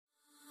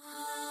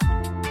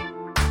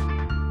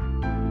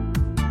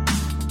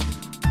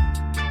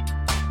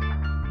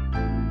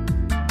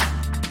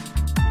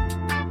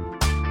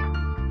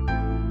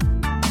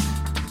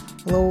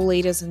Hello,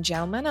 ladies and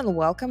gentlemen, and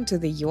welcome to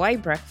the UI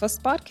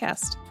Breakfast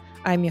podcast.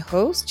 I'm your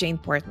host, Jane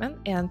Portman,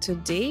 and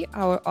today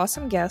our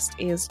awesome guest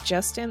is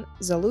Justin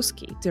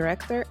Zaluski,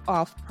 Director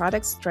of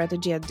Product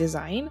Strategy and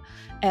Design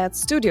at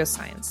Studio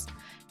Science.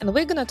 And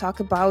we're going to talk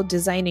about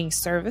designing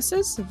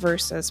services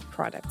versus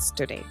products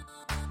today.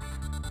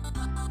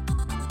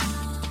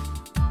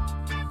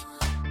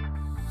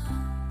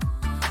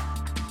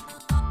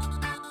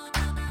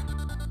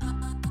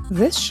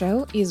 This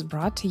show is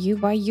brought to you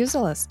by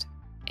Userlist,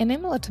 an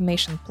email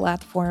automation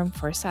platform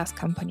for SaaS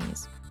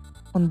companies.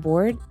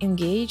 Onboard,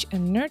 engage,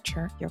 and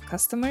nurture your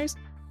customers,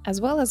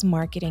 as well as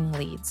marketing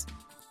leads.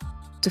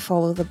 To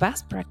follow the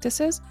best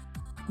practices,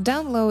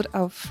 download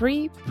our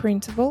free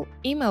printable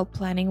email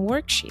planning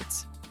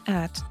worksheets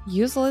at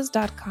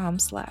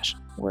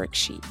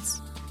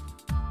useless.com/worksheets.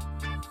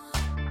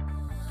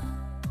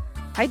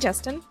 Hi,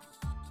 Justin.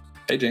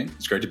 Hey, Jane.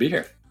 It's great to be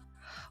here.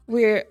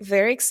 We're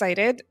very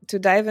excited to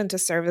dive into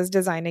service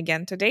design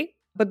again today.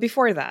 But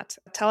before that,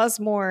 tell us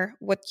more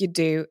what you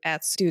do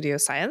at Studio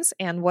Science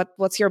and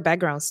what's your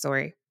background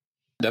story?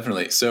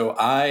 Definitely. So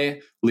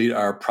I lead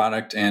our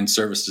product and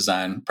service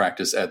design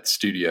practice at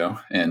Studio,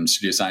 and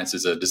Studio Science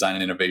is a design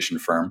and innovation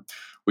firm.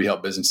 We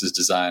help businesses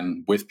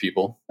design with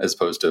people as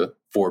opposed to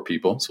for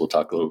people. So we'll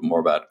talk a little bit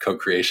more about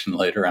co-creation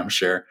later, I'm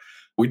sure.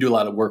 We do a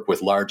lot of work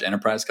with large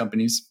enterprise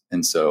companies.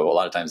 And so a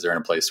lot of times they're in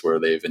a place where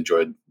they've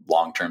enjoyed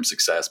long-term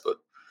success, but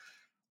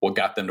what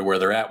got them to where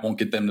they're at won't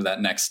get them to that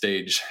next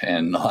stage.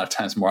 And a lot of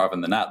times, more often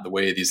than not, the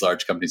way these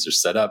large companies are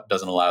set up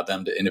doesn't allow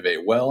them to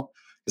innovate well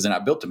because they're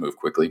not built to move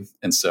quickly.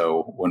 And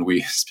so when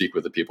we speak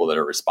with the people that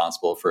are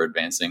responsible for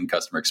advancing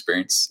customer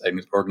experience at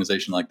an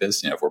organization like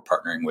this, if we're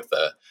partnering with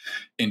an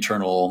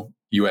internal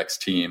UX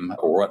team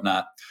or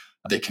whatnot,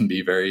 they can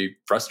be very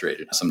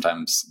frustrated.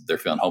 Sometimes they're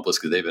feeling hopeless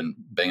because they've been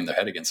banging their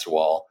head against a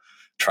wall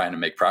trying to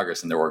make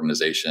progress in their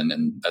organization.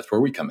 And that's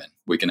where we come in.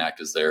 We can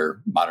act as their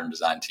modern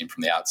design team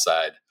from the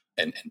outside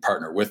and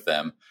partner with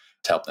them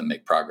to help them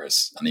make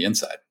progress on the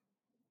inside.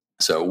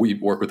 So we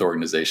work with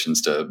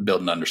organizations to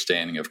build an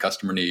understanding of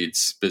customer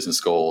needs,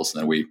 business goals, and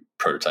then we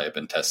prototype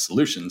and test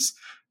solutions,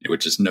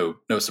 which is no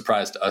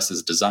surprise to us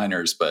as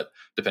designers, but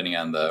depending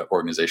on the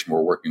organization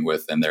we're working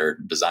with and their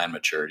design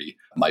maturity,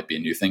 it might be a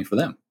new thing for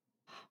them.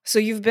 So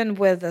you've been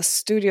with the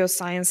Studio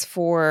Science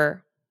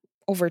for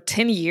over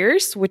 10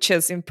 years, which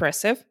is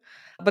impressive.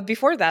 But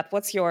before that,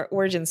 what's your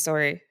origin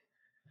story?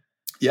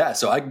 Yeah,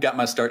 so I got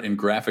my start in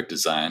graphic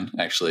design,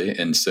 actually.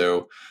 And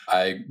so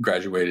I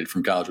graduated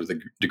from college with a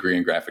degree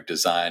in graphic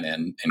design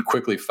and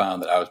quickly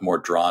found that I was more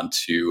drawn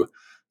to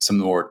some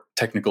of the more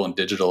technical and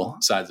digital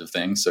sides of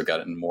things. So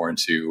got more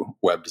into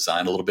web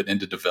design, a little bit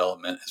into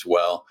development as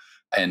well.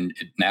 And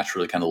it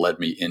naturally kind of led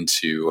me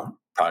into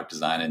product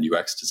design and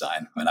UX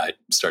design. And I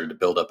started to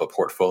build up a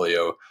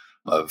portfolio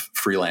of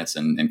freelance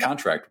and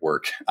contract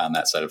work on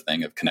that side of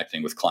thing, of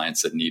connecting with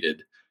clients that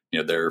needed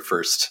their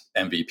first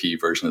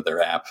MVP version of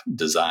their app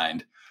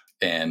designed,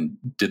 and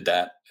did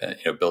that,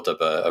 built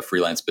up a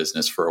freelance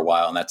business for a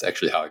while. And that's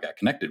actually how I got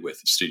connected with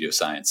Studio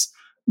Science.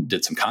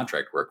 Did some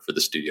contract work for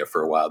the studio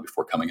for a while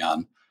before coming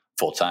on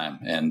full time.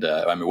 And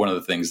one of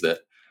the things that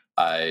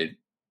I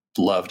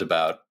loved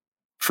about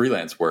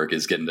freelance work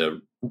is getting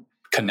to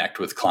connect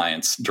with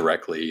clients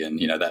directly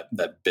and,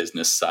 that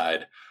business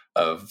side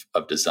of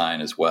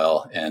design as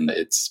well. And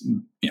it's,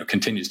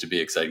 continues to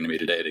be exciting to me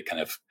today to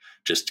kind of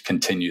just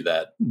continue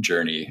that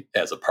journey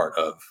as a part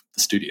of the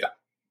studio.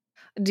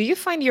 Do you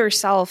find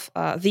yourself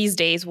these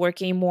days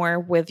working more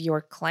with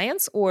your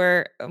clients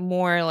or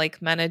more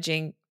like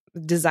managing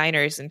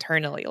designers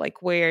internally?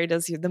 Like where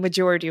does the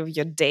majority of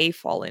your day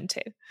fall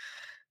into?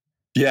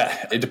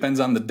 Yeah, it depends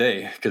on the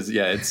day because,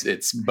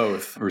 it's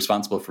both,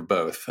 responsible for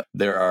both.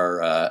 There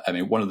are,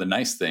 one of the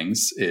nice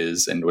things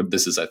is, and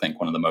this is, I think,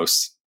 one of the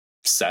most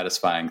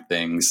satisfying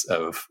things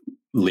of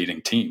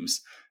leading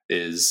teams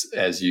is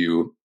as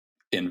you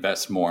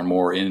invest more and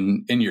more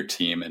in your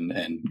team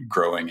and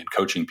growing and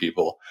coaching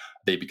people,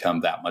 they become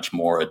that much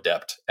more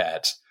adept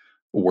at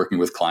working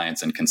with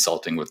clients and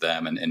consulting with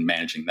them and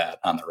managing that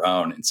on their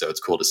own. And so it's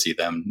cool to see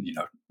them,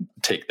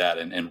 take that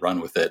and run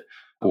with it,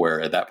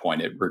 where at that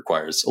point it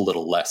requires a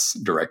little less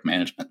direct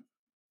management.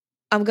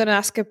 I'm going to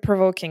ask a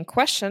provoking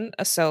question,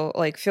 so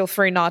feel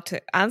free not to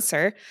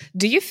answer.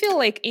 Do you feel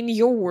like in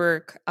your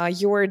work,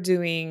 you're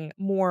doing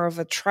more of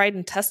a tried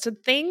and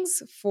tested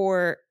things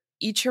for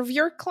each of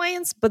your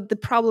clients, but the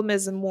problem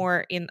is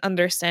more in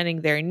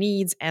understanding their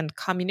needs and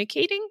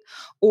communicating?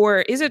 Or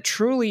is it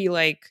truly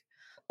like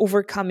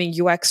overcoming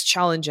UX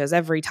challenges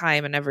every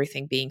time and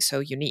everything being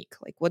so unique?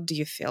 Like, what do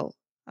you feel,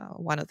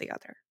 one or the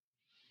other?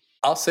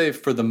 I'll say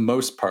for the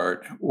most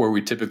part, where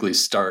we typically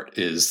start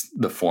is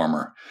the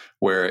former,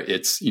 where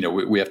it's,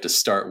 we have to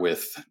start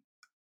with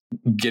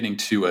getting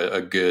to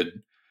a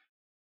good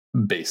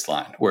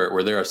baseline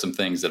where there are some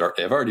things that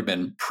have already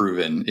been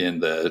proven in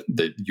the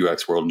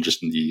UX world and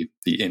just in the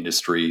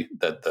industry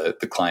that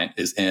the client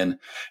is in.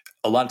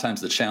 A lot of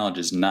times the challenge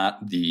is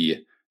not the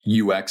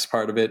UX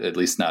part of it, at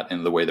least not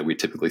in the way that we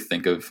typically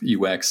think of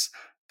UX.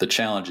 The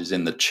challenge is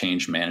in the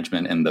change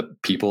management and the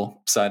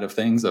people side of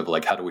things, of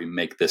like, how do we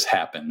make this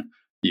happen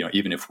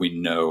even if we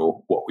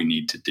know what we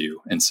need to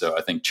do. And so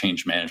I think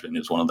change management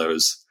is one of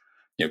those,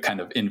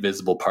 kind of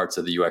invisible parts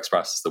of the UX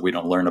process that we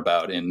don't learn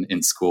about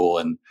in school.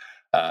 And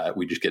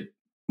we just get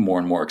more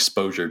and more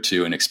exposure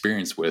to and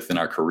experience with in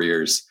our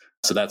careers.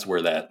 So that's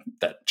where that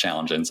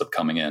challenge ends up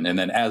coming in. And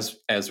then as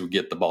we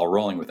get the ball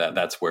rolling with that,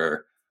 that's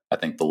where I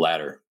think the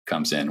ladder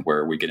comes in,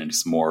 where we get into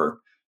some more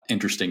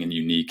interesting and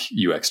unique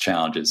UX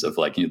challenges of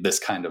like, this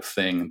kind of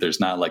thing. There's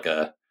not like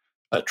a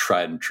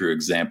tried and true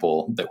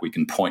example that we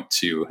can point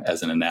to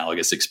as an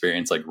analogous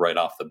experience, like right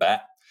off the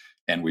bat.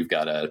 And we've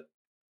got to,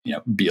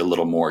 be a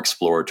little more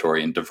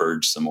exploratory and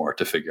diverge some more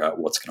to figure out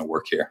what's going to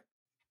work here.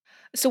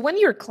 So when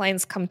your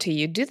clients come to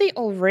you, do they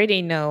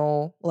already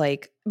know,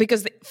 like,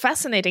 because the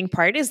fascinating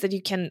part is that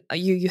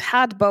you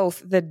had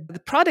both the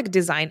product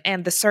design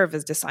and the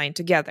service design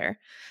together.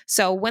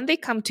 So when they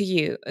come to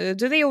you,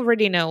 do they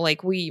already know,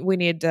 like, we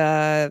need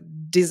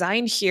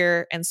design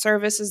here and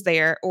services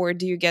there, or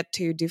do you get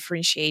to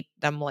differentiate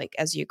them like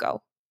as you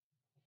go?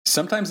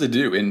 Sometimes they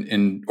do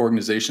in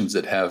organizations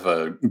that have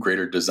a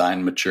greater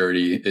design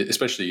maturity,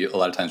 especially a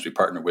lot of times we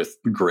partner with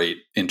great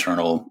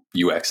internal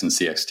UX and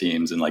CX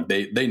teams, and like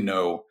they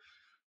know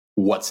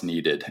what's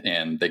needed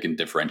and they can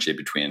differentiate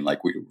between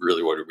like what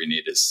we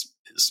need is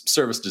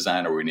service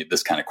design, or we need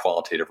this kind of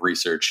qualitative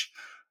research.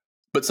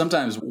 But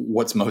sometimes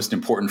what's most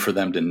important for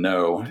them to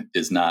know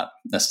is not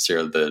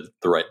necessarily the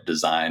right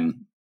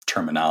design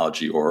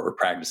terminology or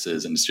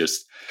practices. And it's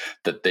just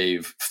that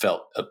they've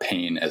felt a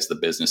pain as the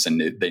business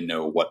and they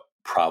know what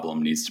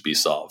problem needs to be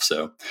solved.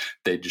 So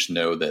they just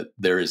know that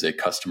there is a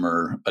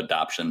customer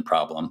adoption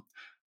problem,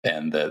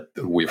 and that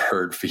we've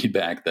heard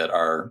feedback that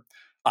our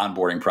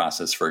onboarding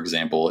process, for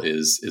example,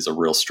 is a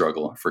real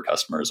struggle for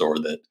customers, or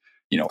that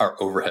our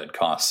overhead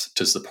costs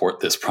to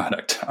support this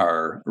product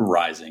are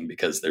rising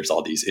because there's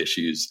all these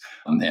issues,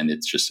 and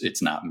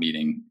it's not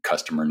meeting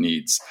customer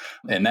needs.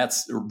 And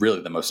that's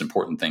really the most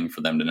important thing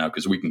for them to know,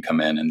 because we can come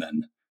in and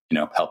then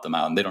help them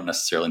out, and they don't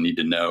necessarily need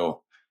to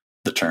know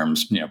the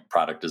terms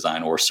product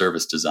design or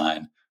service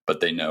design,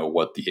 but they know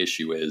what the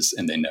issue is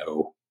and they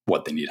know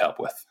what they need help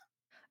with.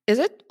 Is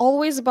it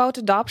always about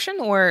adoption,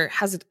 or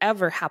has it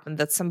ever happened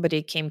that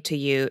somebody came to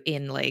you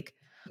in like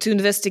to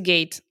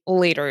investigate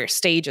later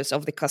stages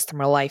of the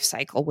customer life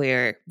cycle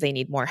where they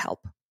need more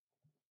help?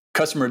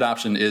 Customer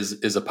adoption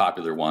is a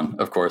popular one,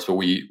 of course, but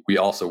we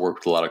also work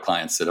with a lot of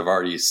clients that have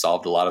already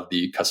solved a lot of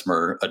the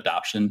customer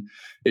adoption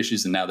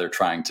issues, and now they're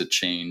trying to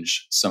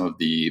change some of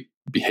the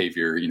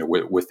behavior,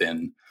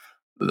 within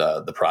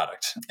the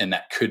product. And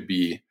that could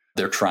be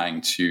they're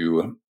trying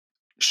to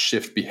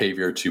shift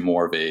behavior to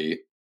more of a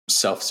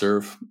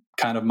self-serve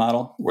kind of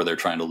model, where they're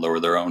trying to lower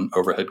their own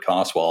overhead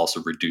costs while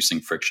also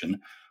reducing friction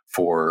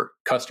for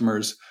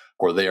customers,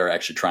 or they are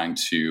actually trying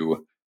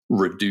to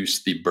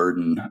reduce the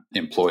burden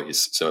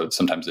employees. So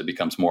sometimes it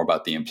becomes more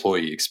about the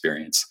employee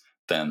experience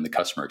than the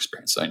customer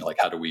experience. So like,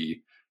 how do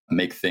we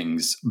make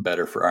things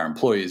better for our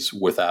employees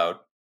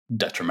without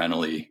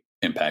detrimentally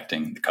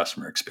impacting the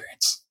customer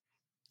experience?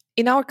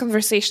 In our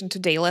conversation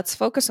today, let's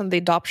focus on the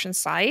adoption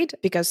side,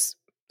 because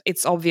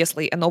it's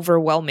obviously an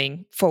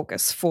overwhelming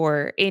focus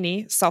for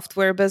any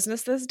software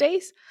business these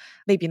days.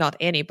 Maybe not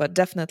any, but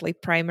definitely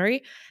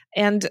primary.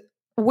 And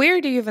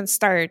where do you even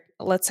start?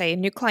 Let's say a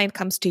new client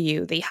comes to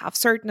you, they have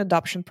certain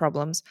adoption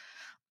problems.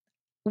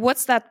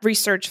 What's that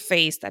research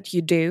phase that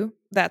you do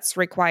that's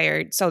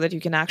required so that you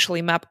can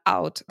actually map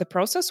out the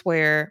process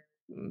where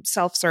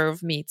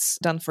self-serve meets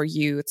done for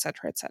you, et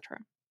cetera, et cetera?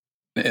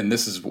 And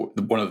this is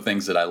one of the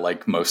things that I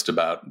like most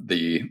about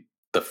the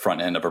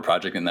front end of a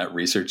project, and that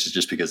research is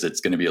just because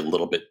it's going to be a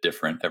little bit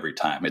different every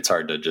time. It's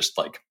hard to just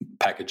like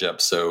package up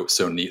so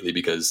neatly,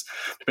 because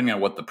depending on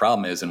what the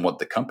problem is and what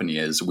the company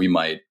is, we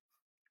might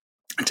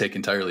take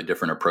entirely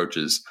different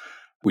approaches.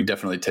 We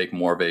definitely take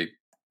more of a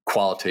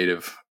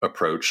qualitative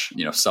approach,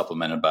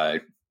 supplemented by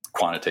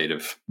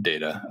quantitative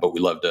data, but we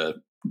love to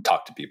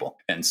talk to people.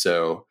 And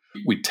so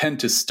we tend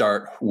to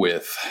start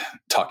with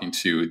talking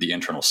to the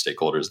internal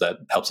stakeholders. That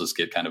helps us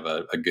get kind of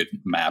a good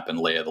map and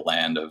lay of the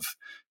land of,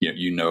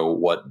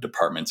 what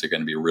departments are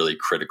going to be really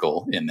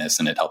critical in this.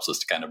 And it helps us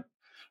to kind of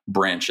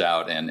branch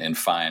out and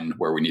find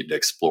where we need to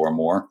explore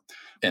more.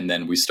 And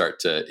then we start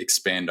to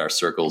expand our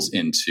circles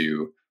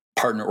into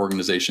partner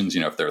organizations,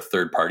 if there are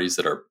third parties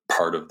that are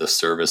part of the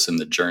service and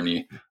the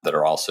journey that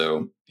are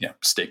also,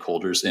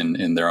 stakeholders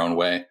in their own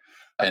way.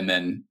 And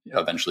then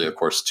eventually, of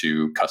course,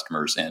 to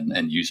customers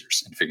and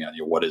users, and figuring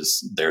out what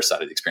is their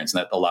side of the experience.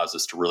 And that allows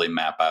us to really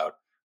map out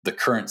the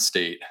current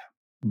state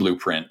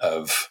blueprint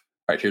of,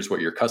 all right, here's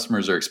what your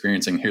customers are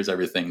experiencing. Here's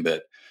everything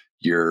that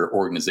your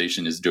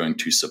organization is doing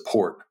to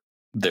support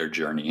their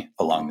journey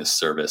along this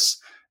service.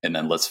 And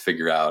then let's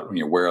figure out,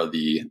 where are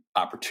the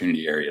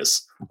opportunity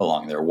areas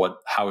along there?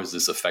 How is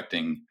this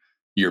affecting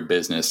your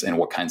business, and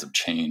what kinds of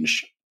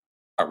change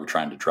are we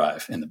trying to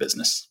drive in the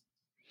business?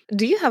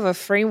 Do you have a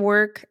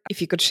framework,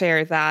 if you could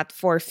share that,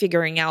 for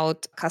figuring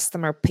out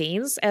customer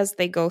pains as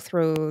they go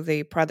through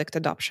the product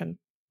adoption?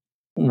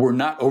 We're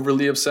not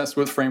overly obsessed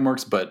with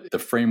frameworks, but the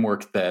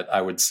framework that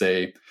I would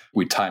say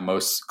we tie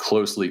most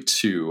closely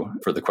to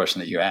for the question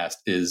that you asked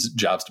is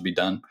jobs to be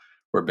done.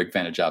 We're a big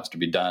fan of jobs to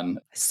be done.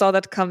 Saw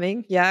that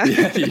coming. Yeah.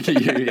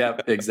 Yeah,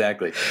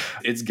 exactly.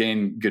 It's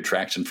gained good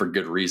traction for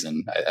good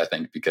reason, I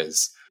think,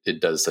 because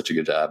it does such a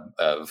good job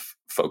of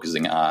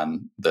focusing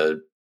on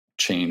the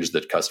change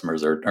that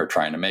customers are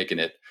trying to make.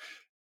 And it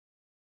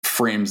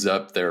frames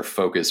up their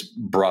focus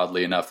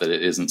broadly enough that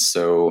it isn't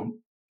so,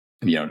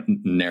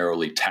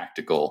 narrowly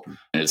tactical,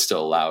 and it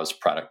still allows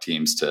product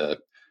teams to,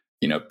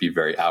 be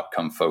very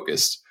outcome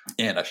focused.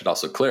 And I should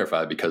also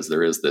clarify, because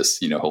there is this,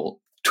 whole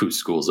two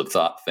schools of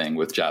thought thing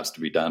with jobs to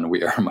be done.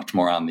 We are much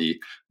more on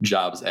the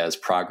jobs as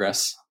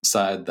progress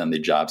side than the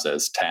jobs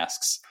as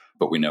tasks.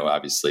 But we know,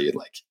 obviously,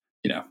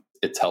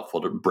 it's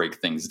helpful to break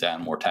things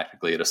down more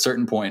tactically at a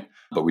certain point.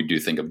 But we do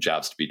think of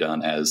jobs to be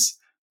done as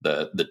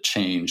the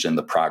change and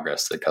the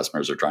progress that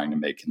customers are trying to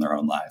make in their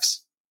own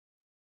lives.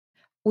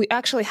 We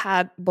actually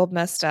had Bob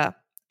Mesta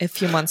a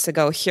few months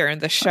ago here in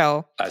the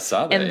show. I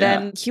saw that. And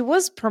then he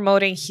was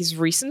promoting his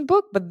recent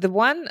book, but the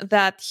one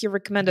that he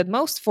recommended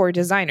most for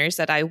designers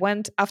that I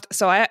went after.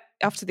 So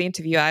after the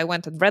interview, I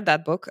went and read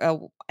that book.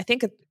 I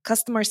think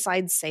Customer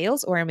Side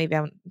Sales, or maybe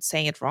I'm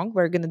saying it wrong.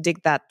 We're going to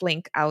dig that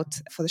link out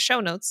for the show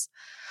notes.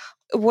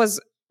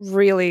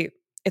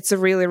 It's a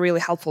really,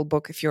 really helpful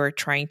book if you're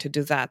trying to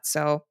do that.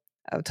 So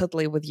I'm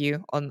totally with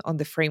you on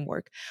the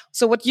framework.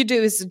 So what you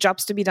do is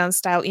jobs to be done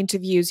style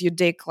interviews. You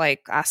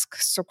ask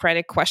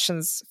Socratic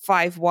questions,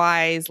 5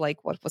 whys,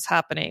 like what was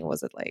happening?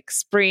 Was it like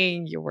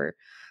spring? You were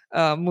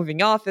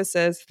moving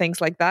offices, things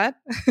like that?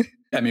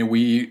 I mean,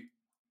 we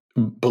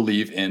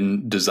believe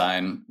in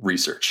design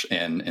research.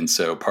 And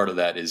so part of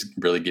that is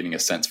really getting a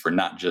sense for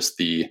not just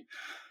the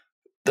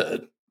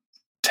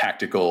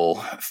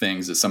tactical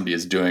things that somebody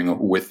is doing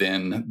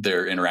within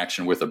their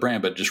interaction with a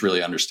brand, but just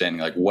really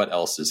understanding like what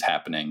else is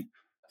happening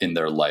in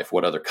their life,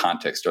 what other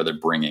context are they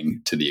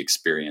bringing to the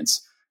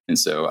experience. And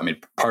so, I mean,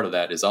 part of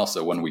that is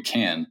also, when we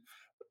can,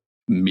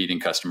 meeting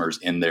customers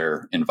in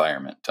their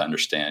environment to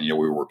understand. We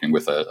were working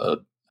with a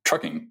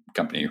trucking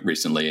company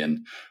recently, and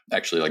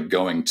actually like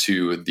going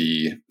to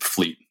the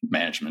fleet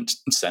management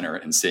center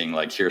and seeing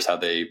like, here's how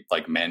they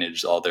like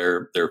manage all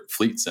their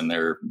fleets and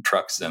their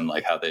trucks, and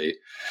like how they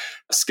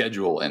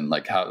schedule, and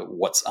like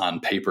what's on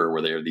paper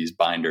where there are these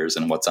binders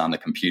and what's on the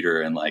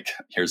computer, and like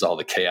here's all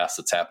the chaos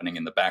that's happening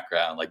in the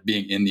background. Like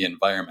being in the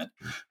environment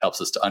helps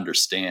us to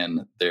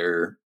understand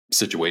their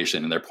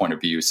situation and their point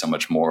of view so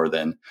much more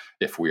than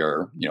if we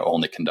are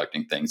only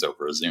conducting things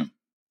over a Zoom.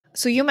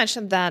 So you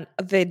mentioned that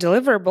the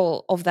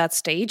deliverable of that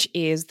stage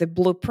is the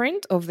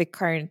blueprint of the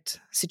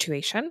current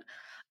situation.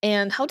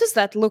 And how does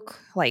that look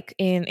like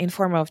in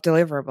form of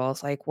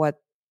deliverables? Like,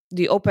 what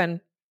do you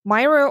open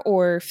Miro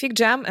or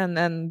FigJam and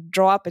then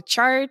draw up a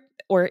chart?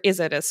 Or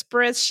is it a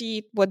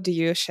spreadsheet? What do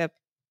you ship?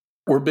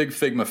 We're big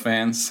Figma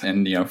fans,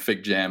 and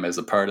FigJam is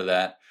a part of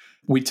that.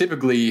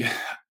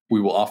 We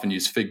will often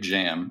use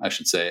FigJam, I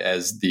should say,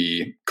 as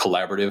the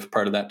collaborative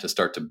part of that to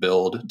start to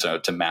build,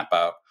 to map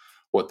out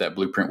what that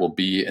blueprint will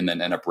be, and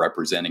then end up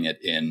representing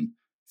it in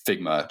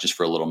Figma just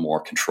for a little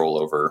more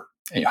control over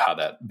how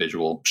that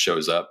visual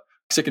shows up.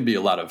 Because it can be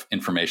a lot of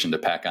information to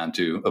pack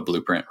onto a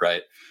blueprint,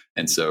 right?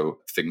 And so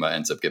Figma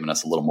ends up giving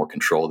us a little more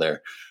control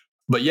there.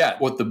 But yeah,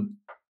 what the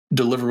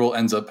deliverable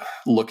ends up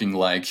looking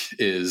like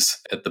is,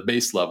 at the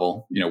base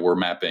level, we're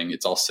mapping,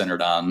 it's all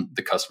centered on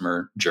the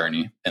customer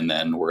journey. And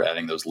then we're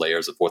adding those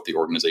layers of what the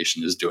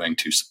organization is doing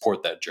to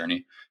support that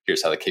journey.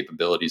 Here's how the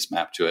capabilities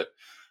map to it.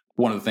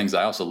 One of the things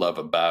I also love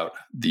about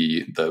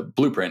the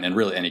blueprint, and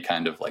really any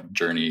kind of like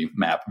journey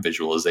map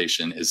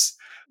visualization, is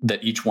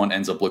that each one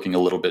ends up looking a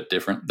little bit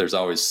different. There's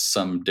always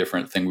some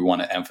different thing we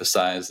want to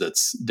emphasize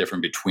that's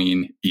different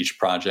between each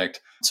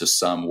project. So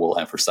some will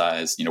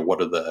emphasize,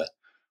 what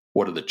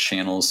are the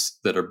channels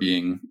that are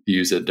being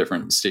used at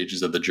different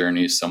stages of the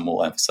journey. Some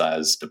will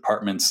emphasize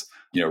departments.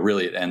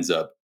 Really it ends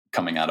up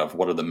coming out of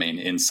what are the main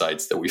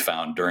insights that we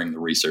found during the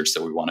research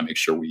that we want to make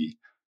sure we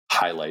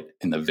highlight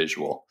in the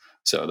visual.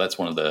 So that's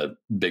one of the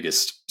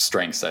biggest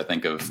strengths, I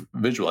think, of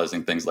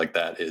visualizing things like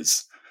that,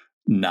 is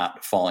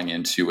not falling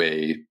into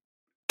a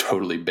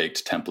totally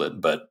baked template,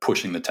 but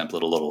pushing the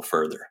template a little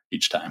further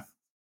each time.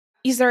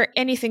 Is there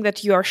anything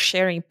that you are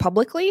sharing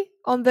publicly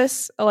on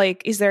this?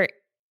 Like, is there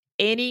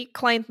any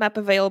client map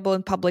available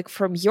in public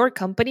from your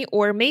company,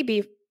 or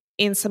maybe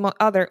in some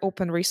other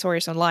open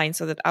resource online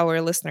so that our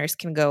listeners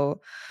can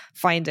go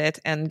find it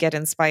and get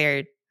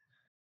inspired?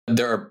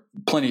 There are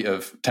plenty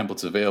of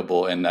templates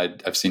available, and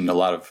I've seen a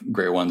lot of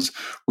great ones.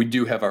 We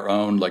do have our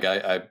own, like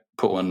I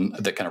put one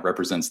that kind of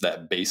represents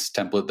that base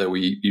template that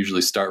we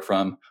usually start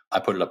from. I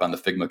put it up on the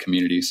Figma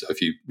community. So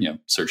if you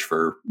search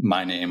for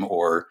my name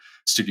or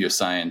Studio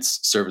Science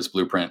Service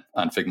Blueprint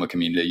on Figma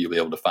community, you'll be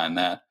able to find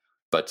that.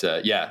 But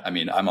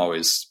I'm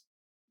always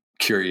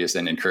curious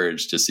and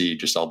encouraged to see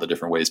just all the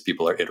different ways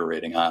people are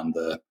iterating on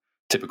the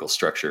typical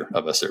structure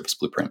of a service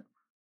blueprint.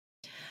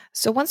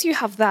 So once you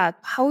have that,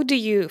 how do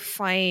you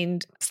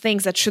find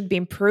things that should be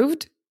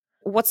improved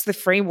what's the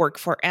framework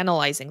for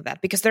analyzing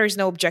that? Because there is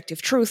no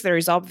objective truth. There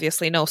is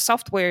obviously no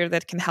software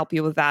that can help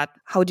you with that.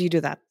 How do you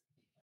do that?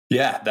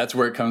 Yeah, that's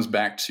where it comes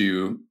back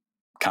to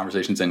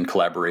conversations and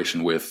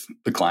collaboration with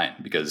the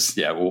client, because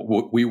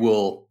we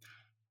will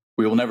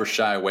never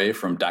shy away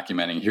from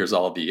documenting here's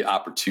all the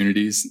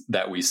opportunities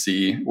that we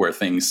see where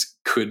things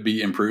could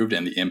be improved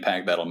and the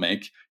impact that'll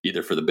make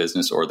either for the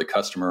business or the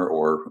customer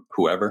or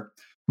whoever.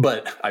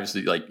 But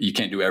obviously, like, you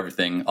can't do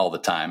everything all the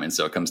time. And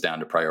so it comes down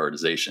to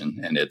prioritization.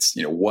 And it's,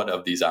 what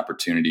of these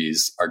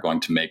opportunities are going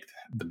to make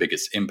the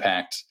biggest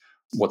impact?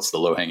 What's the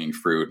low-hanging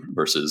fruit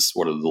versus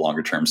what are the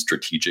longer-term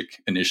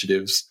strategic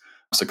initiatives?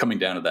 So coming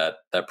down to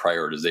that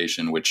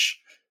prioritization, which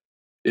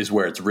is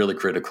where it's really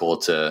critical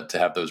to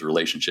have those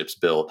relationships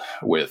built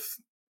with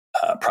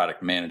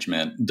product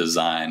management,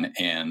 design,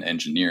 and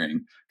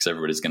engineering, because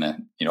everybody's going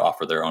to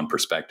offer their own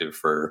perspective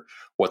for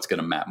what's going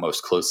to map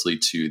most closely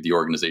to the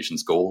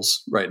organization's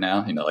goals right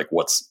now. Like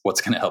what's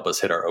going to help us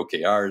hit our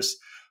OKRs,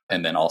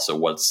 and then also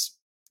what's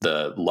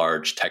the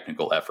large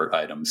technical effort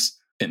items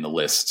in the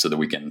list, so that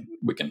we can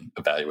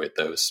evaluate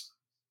those.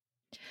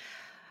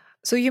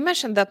 So you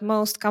mentioned that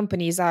most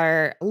companies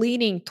are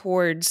leaning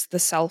towards the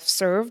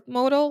self-serve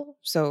model,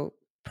 so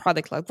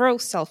product-led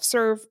growth,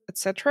 self-serve,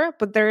 etc.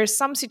 But there are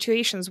some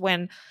situations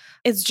when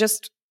it's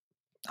just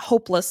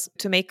hopeless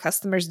to make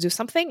customers do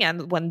something,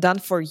 and when done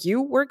for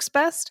you works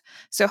best.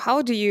 So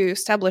how do you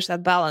establish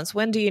that balance?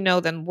 When do you know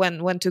then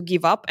when to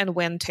give up and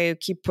when to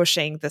keep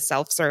pushing the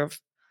self-serve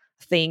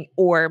thing,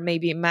 or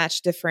maybe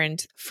match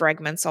different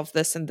fragments of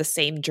this in the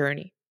same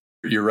journey?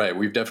 You're right.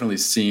 We've definitely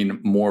seen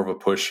more of a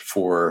push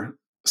for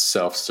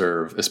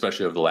self-serve,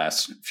 especially over the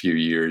last few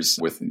years,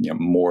 with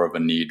more of a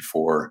need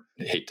for,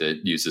 I hate to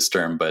use this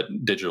term, but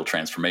digital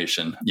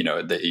transformation.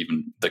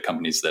 Even the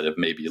companies that have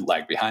maybe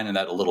lagged behind in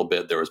that a little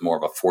bit, there was more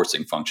of a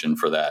forcing function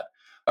for that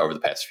over the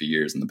past few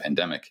years in the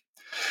pandemic.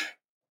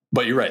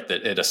 But you're right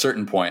that at a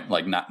certain point,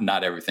 like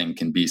not everything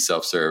can be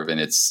self-serve, and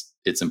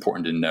it's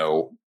important to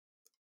know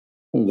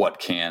what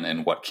can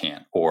and what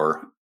can't,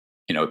 or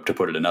to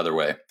put it another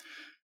way,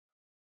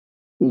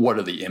 what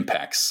are the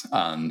impacts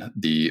on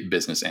the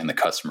business and the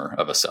customer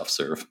of a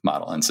self-serve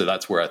model? And so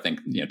that's where I think,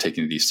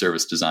 taking the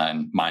service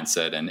design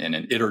mindset and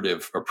an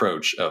iterative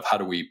approach of how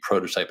do we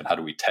prototype and how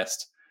do we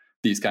test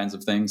these kinds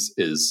of things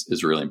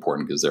is really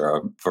important, because there are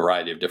a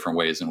variety of different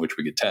ways in which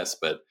we could test,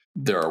 but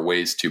there are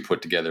ways to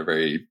put together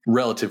very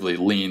relatively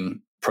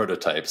lean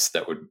prototypes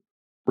that would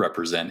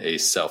represent a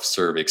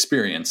self-serve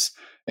experience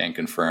and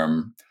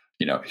confirm,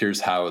 here's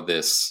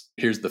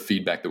the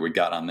feedback that we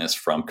got on this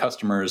from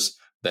customers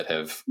that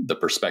have the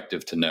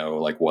perspective to know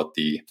like what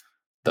the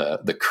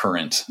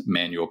current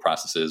manual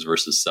process is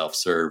versus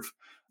self-serve.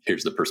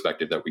 Here's the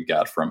perspective that we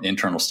got from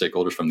internal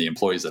stakeholders, from the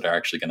employees that are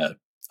actually going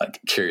to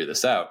carry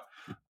this out.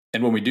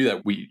 And when we do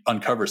that, we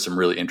uncover some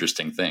really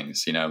interesting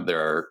things. There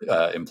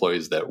are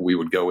employees that we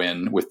would go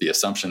in with the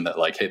assumption that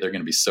hey, they're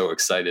going to be so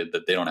excited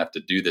that they don't have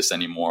to do this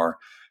anymore.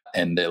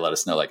 And they let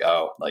us know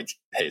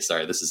hey,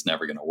 sorry, this is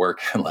never going to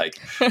work.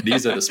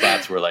 These are the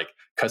spots where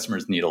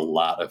customers need a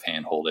lot of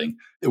hand-holding.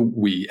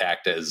 We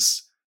act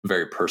as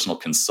very personal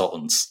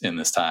consultants in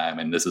this time,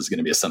 and this is going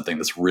to be something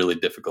that's really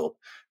difficult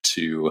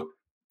to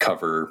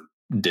cover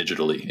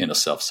digitally in a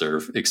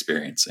self-serve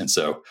experience. And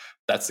so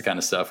that's the kind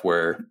of stuff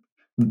where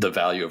the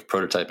value of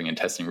prototyping and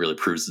testing really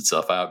proves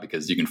itself out,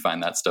 because you can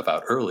find that stuff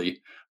out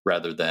early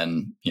rather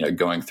than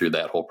going through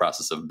that whole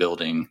process of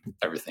building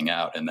everything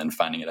out and then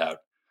finding it out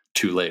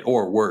too late,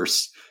 or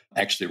worse,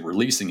 actually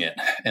releasing it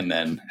and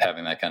then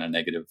having that kind of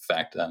negative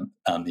effect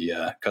on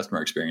the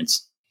customer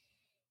experience.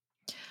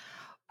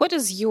 What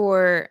is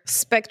your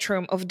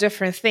spectrum of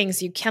different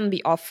things you can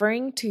be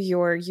offering to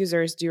your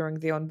users during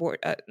the onboard,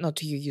 not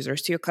to your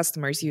users, to your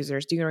customers'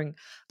 users during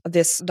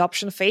this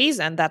adoption phase?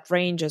 And that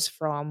ranges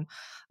from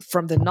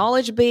the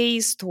knowledge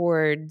base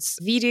towards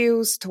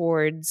videos,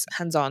 towards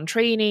hands-on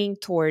training,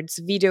 towards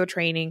video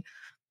training.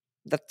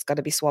 That's got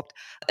to be swapped,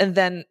 and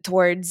then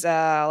towards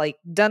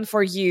done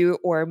for you,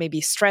 or maybe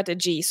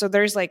strategy. So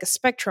there's a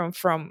spectrum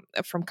from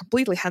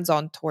completely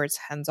hands-on towards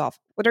hands-off.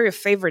 What are your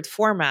favorite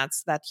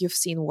formats that you've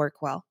seen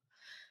work well?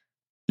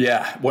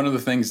 Yeah, one of the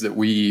things that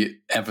we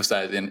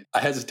emphasize, and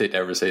I hesitate to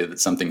ever say that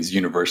something's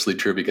universally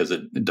true because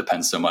it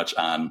depends so much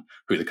on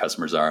who the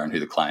customers are and who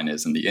the client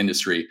is in the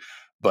industry,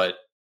 but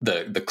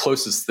the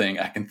closest thing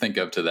I can think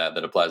of to that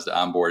applies to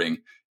onboarding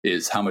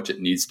is how much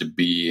it needs to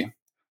be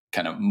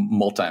kind of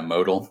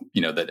multimodal,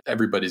 that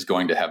everybody's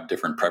going to have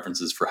different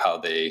preferences for how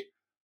they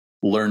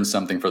learn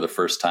something for the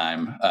first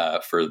time,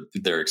 for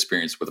their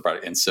experience with the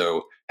product. And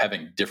so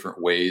having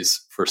different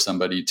ways for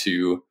somebody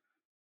to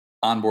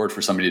onboard,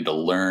 for somebody to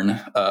learn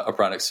a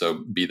product.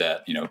 So be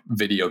that,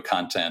 video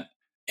content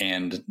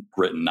and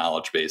written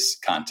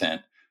knowledge-based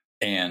content.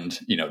 And,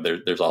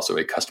 there's also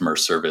a customer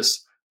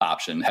service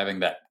option. Having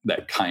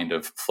that kind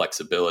of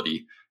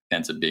flexibility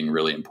ends up being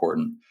really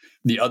important.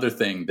 The other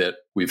thing that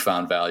we've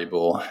found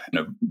valuable in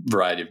a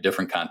variety of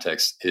different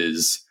contexts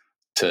is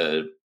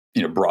to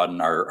broaden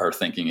our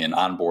thinking in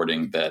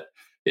onboarding, that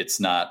it's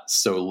not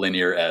so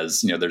linear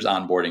as there's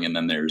onboarding and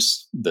then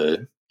there's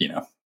the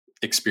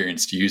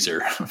experienced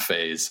user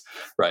phase,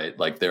 right?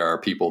 Like there are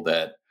people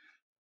that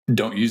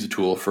don't use a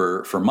tool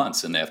for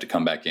months and they have to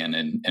come back in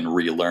and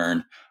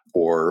relearn,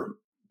 or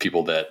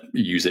people that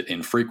use it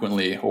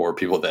infrequently, or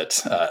people that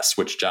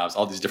switch jobs,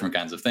 all these different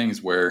kinds of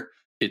things where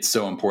it's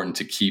so important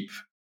to keep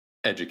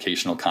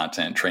educational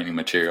content, training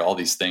material, all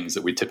these things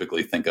that we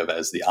typically think of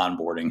as the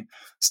onboarding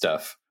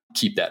stuff,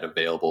 keep that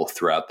available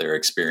throughout their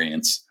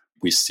experience.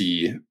 We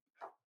see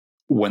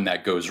when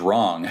that goes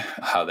wrong,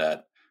 how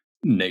that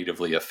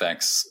negatively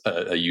affects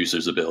a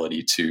user's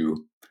ability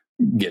to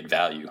get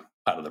value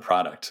out of the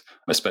product,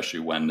 especially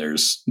when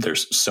there's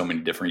so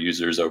many different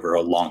users over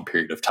a long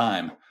period of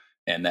time,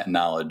 and that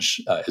knowledge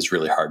is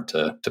really hard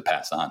to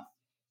pass on.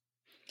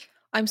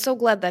 I'm so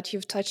glad that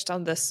you've touched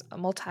on this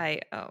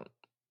multi-modal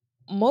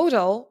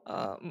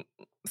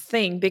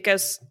thing,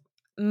 because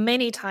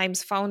many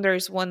times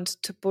founders want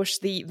to push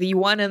the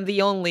one and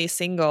the only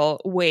single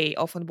way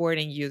of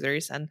onboarding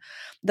users, and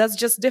that's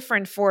just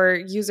different for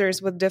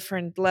users with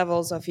different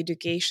levels of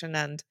education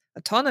and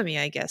autonomy,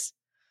 I guess.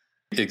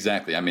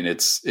 Exactly. I mean,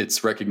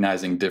 it's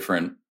recognizing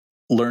different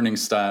learning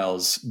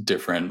styles,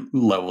 different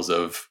levels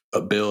of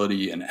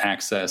ability and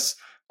access,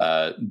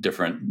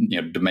 different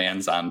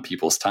demands on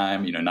people's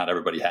time. Not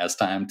everybody has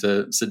time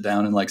to sit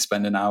down and like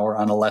spend an hour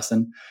on a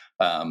lesson.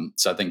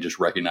 So I think just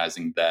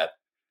recognizing that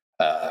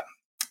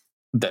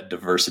that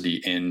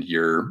diversity in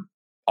your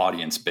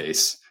audience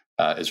base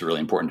is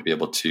really important to be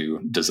able to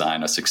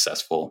design a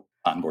successful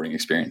onboarding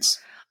experience.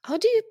 How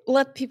do you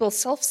let people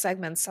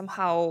self-segment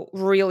somehow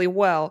really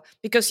well?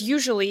 Because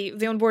usually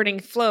the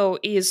onboarding flow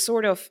is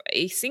sort of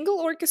a single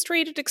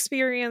orchestrated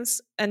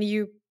experience, and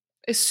you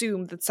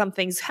assume that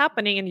something's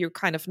happening and you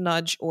kind of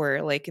nudge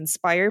or like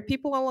inspire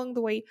people along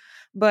the way.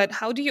 But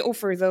how do you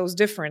offer those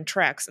different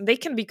tracks? And they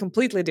can be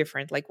completely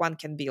different. Like one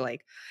can be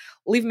like,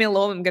 leave me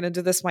alone, I'm going to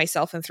do this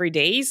myself in 3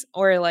 days.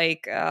 Or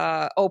like,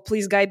 oh,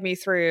 please guide me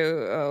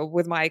through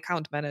with my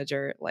account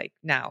manager, like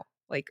now.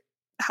 Like,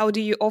 how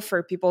do you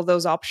offer people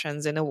those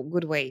options in a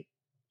good way?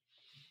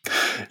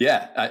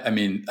 Yeah, I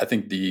mean, I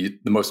think the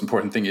most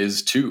important thing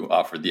is to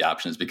offer the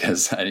options,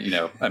 because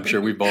I'm sure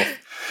we've both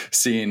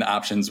seen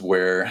options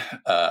where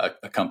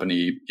a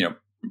company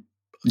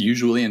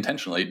usually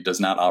intentionally does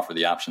not offer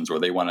the options, or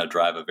they want to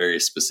drive a very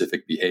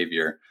specific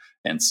behavior.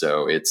 And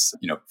so it's,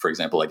 for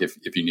example, like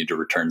if you need to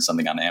return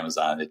something on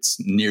Amazon, it's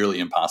nearly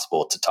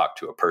impossible to talk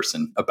to a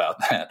person about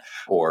that,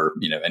 or,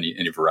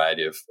 any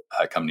variety of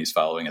companies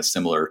following a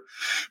similar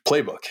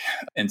playbook.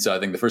 And so I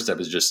think the first step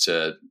is just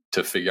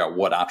to figure out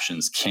what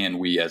options can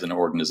we as an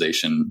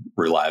organization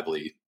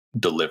reliably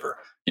deliver.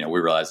 We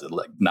realize that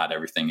like not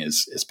everything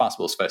is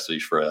possible, especially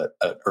for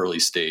an early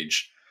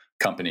stage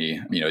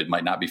company. It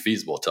might not be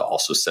feasible to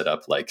also set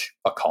up like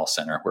a call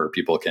center where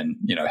people can,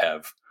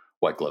 have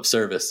white glove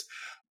service.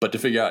 But to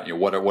figure out,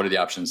 what are the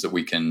options that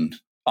we can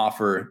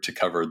offer to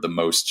cover the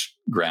most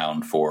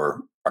ground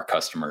for our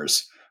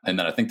customers. And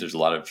then I think there's a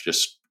lot of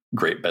just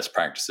great best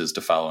practices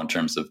to follow in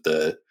terms of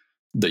the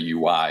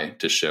UI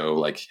to show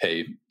like,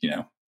 hey,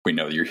 we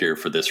know you're here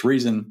for this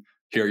reason.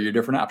 Here are your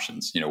different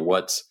options.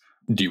 What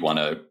do you want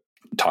to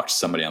talk to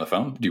somebody on the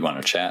phone? Do you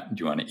want to chat?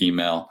 Do you want to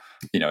email?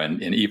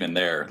 And even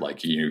there,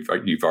 like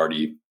you've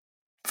already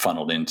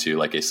funneled into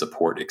like a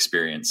support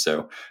experience.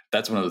 So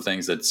that's one of the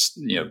things that's,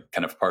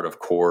 kind of part of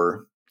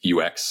core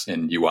UX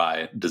and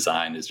UI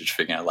design, is just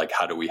figuring out like,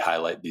 how do we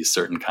highlight these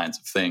certain kinds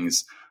of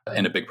things?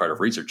 And a big part of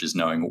research is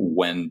knowing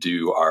when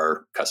do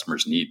our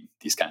customers need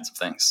these kinds of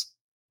things.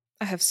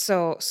 I have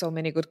so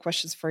many good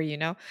questions for you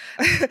now.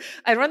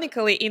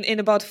 Ironically, in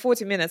about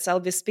 40 minutes, I'll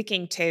be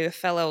speaking to a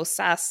fellow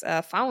SaaS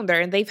founder,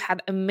 and they've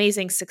had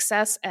amazing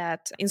success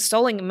at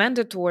installing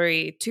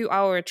mandatory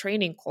 2-hour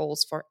training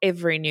calls for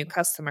every new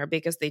customer,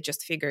 because they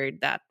just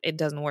figured that it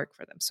doesn't work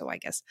for them. So I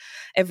guess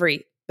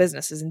every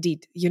business is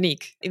indeed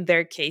unique. In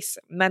their case,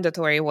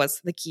 mandatory was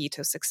the key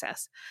to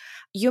success.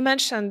 You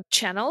mentioned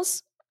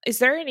channels. Is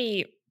there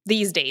any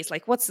these days,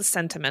 like what's the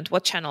sentiment?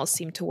 What channels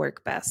seem to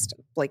work best?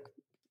 Like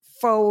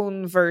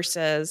phone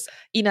versus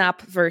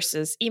in-app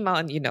versus email,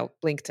 and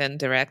LinkedIn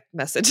direct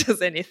messages,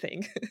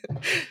 anything.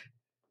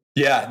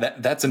 Yeah,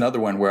 that's another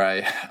one where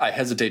I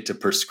hesitate to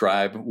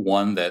prescribe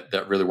one that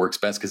really works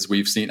best, because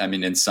we've seen,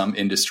 in some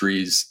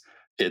industries,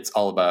 it's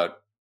all about,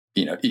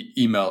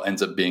 email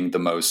ends up being the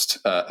most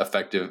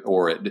effective,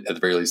 or at the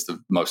very least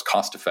the most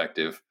cost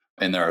effective.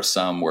 And there are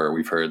some where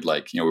we've heard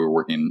like, we were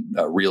working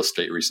real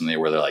estate recently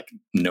where they're like,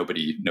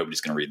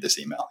 nobody's going to read this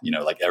email.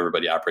 Like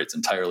everybody operates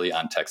entirely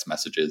on text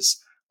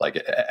messages. Like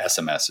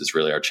SMS is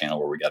really our channel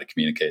where we got to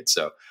communicate.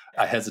 So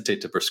I hesitate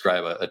to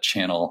prescribe a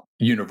channel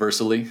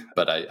universally,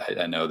 but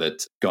I know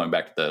that going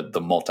back to the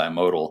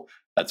multimodal,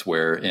 that's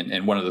where,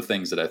 and one of the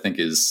things that I think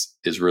is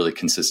really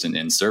consistent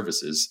in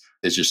services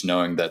is just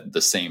knowing that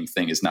the same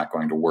thing is not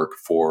going to work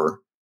for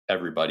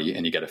everybody.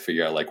 And you got to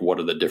figure out like,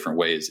 what are the different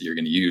ways that you're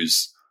going to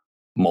use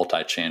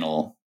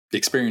multi-channel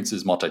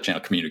experiences,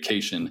 multi-channel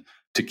communication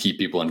to keep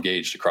people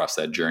engaged across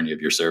that journey of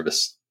your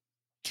service.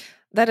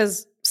 That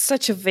is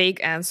such a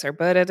vague answer,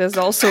 but it is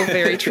also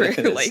very true.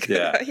 Like,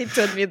 yeah. I hate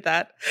to admit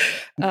that.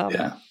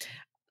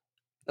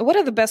 What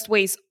are the best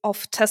ways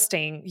of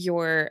testing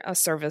your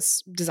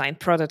service design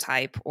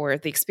prototype or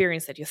the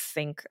experience that you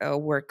think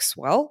works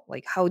well?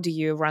 Like, how do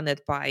you run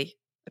it by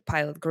a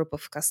pilot group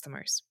of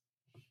customers?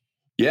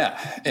 Yeah,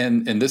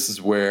 and this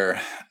is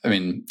where, I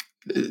mean,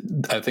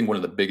 I think one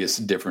of the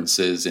biggest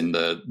differences in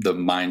the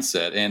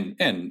mindset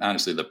and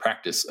honestly the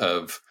practice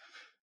of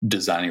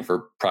designing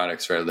for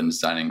products rather than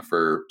designing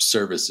for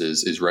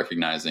services is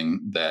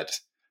recognizing that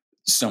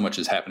so much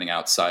is happening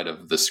outside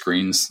of the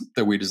screens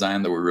that we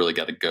design that we really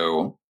got to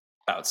go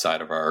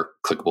outside of our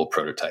clickable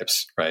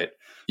prototypes, right?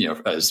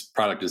 As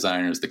product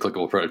designers, the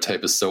clickable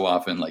prototype is so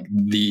often like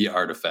the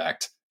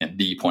artifact and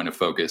the point of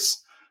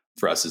focus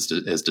for us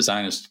as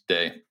designers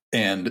today.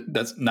 And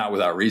that's not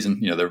without reason.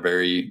 They're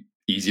very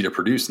easy to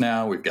produce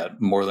now. We've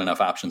got more than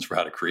enough options for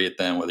how to create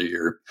them, whether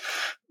you're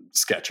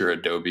Sketch or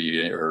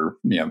Adobe or,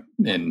 now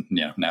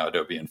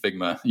Adobe and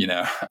Figma,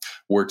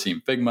 we're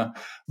Team Figma.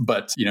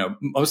 But,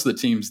 most of the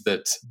teams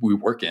that we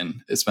work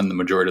in spend the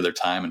majority of their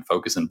time and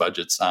focus and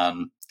budgets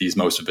on these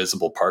most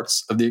visible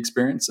parts of the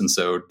experience. And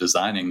so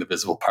designing the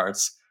visible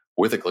parts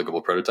with a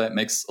clickable prototype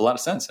makes a lot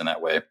of sense in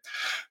that way.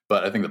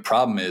 But I think the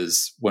problem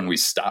is when we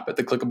stop at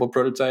the clickable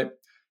prototype,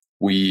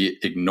 we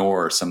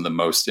ignore some of the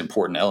most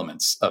important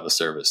elements of a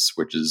service,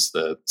 which is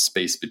the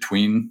space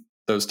between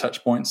those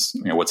touch points,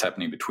 what's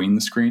happening between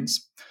the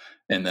screens,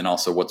 and then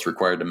also what's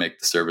required to make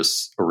the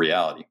service a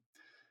reality.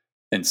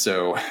 And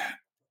so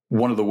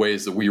one of the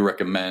ways that we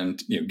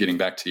recommend, getting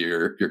back to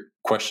your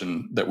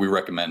question, that we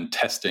recommend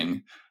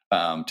testing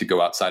to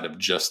go outside of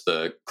just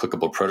the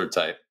clickable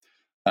prototype,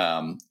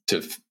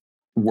 to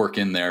work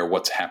in there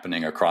what's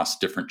happening across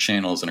different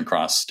channels and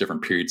across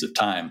different periods of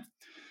time.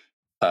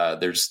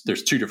 There's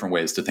two different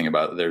ways to think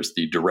about it. There's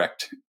the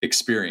direct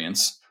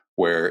experience,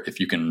 where if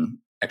you can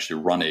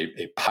actually run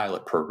a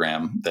pilot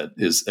program that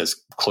is as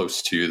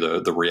close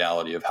to the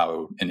reality of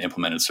how an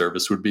implemented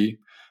service would be,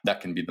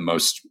 that can be the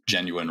most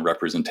genuine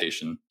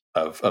representation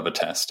of a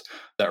test.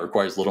 That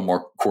requires a little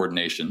more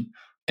coordination.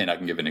 And I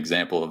can give an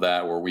example of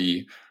that where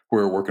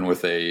we're working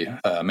with a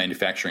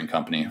manufacturing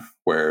company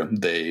where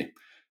they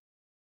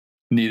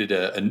needed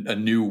a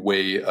new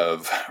way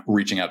of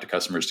reaching out to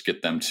customers to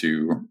get them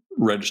to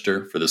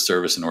register for the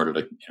service in order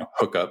to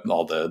hook up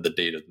all the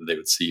data that they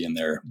would see in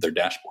their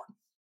dashboard.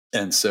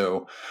 And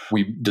so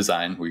we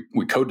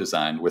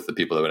co-designed with the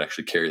people that would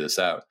actually carry this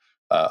out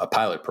a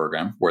pilot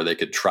program where they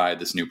could try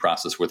this new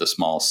process with a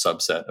small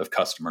subset of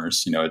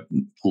customers. It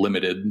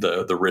limited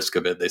the risk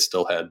of it. They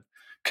still had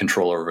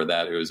control over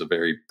that. It was a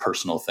very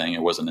personal thing.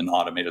 It wasn't an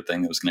automated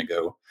thing that was going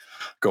to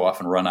go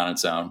off and run on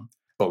its own.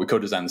 But we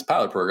co-designed this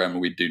pilot program,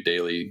 and we'd do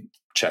daily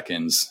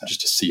check-ins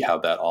just to see how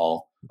that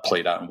all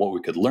played out and what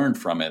we could learn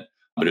from it.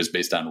 But it was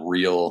based on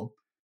real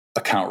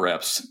account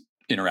reps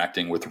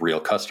interacting with real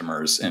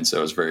customers. And so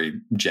it was very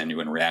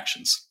genuine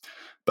reactions.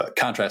 But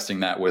contrasting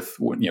that with,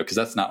 because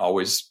that's not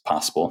always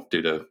possible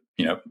due to,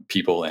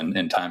 people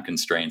and time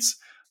constraints.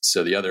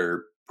 So the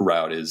other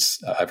route is,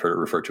 I've heard it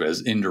referred to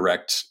as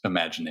indirect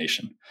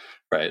imagination,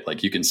 right?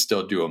 Like you can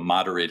still do a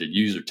moderated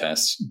user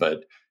test,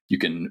 but you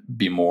can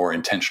be more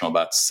intentional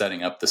about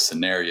setting up the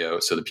scenario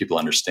so that people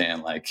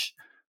understand, like,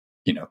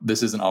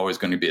 this isn't always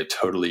going to be a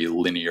totally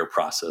linear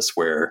process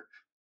where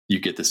you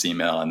get this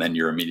email and then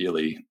you're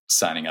immediately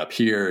signing up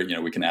here.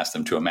 We can ask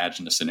them to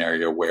imagine a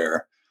scenario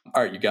where,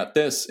 all right, you got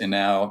this. And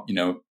now,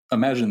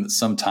 imagine that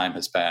some time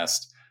has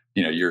passed,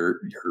 you're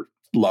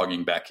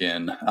logging back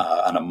in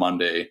on a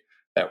Monday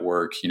at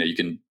work. You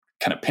can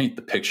kind of paint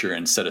the picture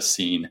and set a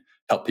scene,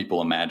 help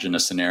people imagine a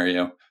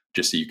scenario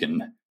just so you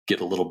can get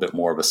a little bit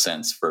more of a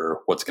sense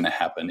for what's going to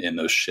happen in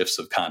those shifts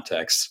of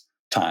context,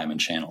 time, and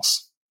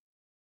channels.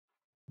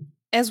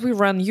 As we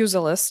run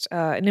UserList,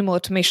 an email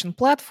automation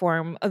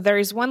platform, there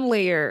is one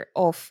layer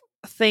of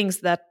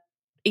things that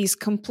is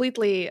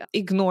completely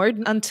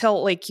ignored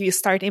until you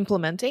start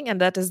implementing,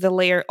 and that is the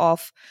layer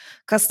of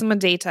customer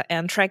data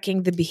and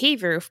tracking the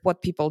behavior of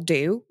what people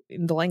do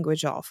in the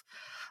language of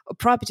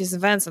properties,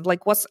 events, and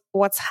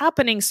what's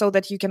happening so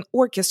that you can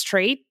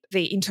orchestrate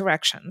the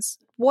interactions.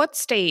 What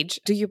stage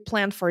do you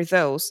plan for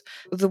those?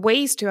 The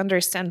ways to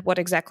understand what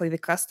exactly the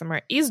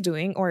customer is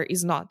doing or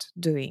is not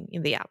doing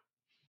in the app.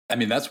 I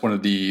mean, that's one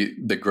of the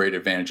great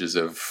advantages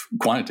of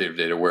quantitative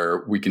data,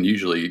 where we can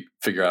usually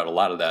figure out a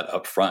lot of that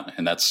up front.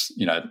 And that's,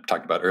 I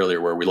talked about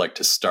earlier, where we like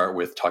to start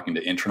with talking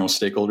to internal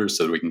stakeholders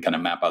so that we can kind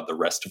of map out the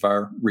rest of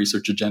our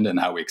research agenda and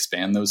how we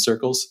expand those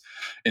circles.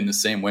 In the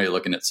same way,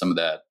 looking at some of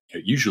that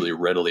usually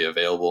readily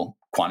available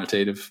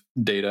quantitative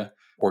data,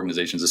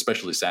 organizations,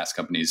 especially SaaS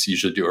companies,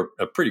 usually do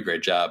a pretty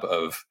great job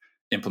of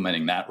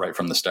implementing that right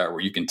from the start,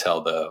 where you can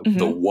tell the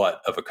what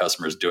of a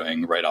customer is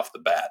doing right off the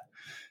bat.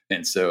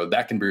 And so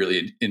that can be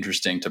really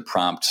interesting to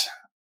prompt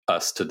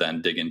us to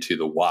then dig into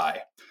the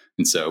why.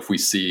 And so if we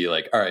see all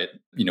right,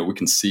 we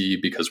can see,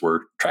 because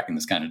we're tracking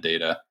this kind of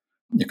data,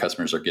 your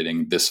customers are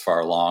getting this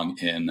far along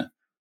in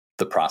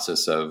the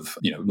process of,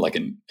 like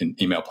an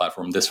email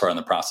platform, this far in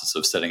the process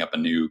of setting up a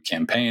new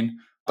campaign,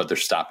 but they're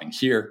stopping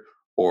here.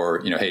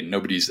 Or, hey,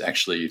 nobody's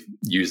actually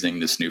using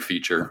this new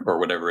feature or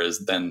whatever it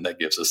is, then that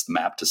gives us the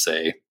map to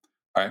say,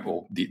 all right,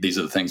 well, these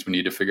are the things we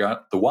need to figure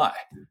out the why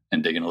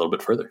and dig in a little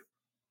bit further.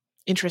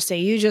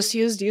 Interesting. You just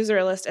used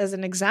UserList as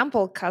an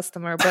example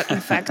customer, but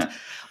in fact,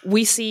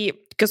 we see,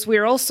 because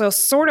we're also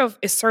sort of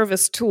a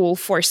service tool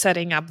for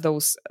setting up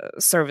those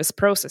service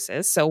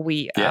processes. So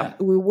we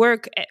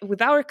work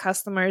with our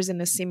customers in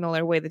a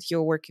similar way that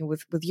you're working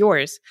with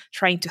yours,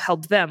 trying to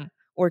help them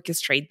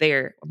orchestrate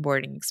their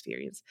onboarding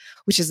experience,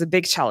 which is a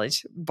big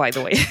challenge, by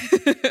the way.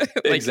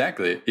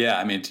 Exactly. Yeah.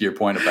 I mean, to your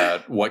point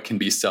about what can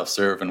be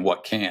self-serve and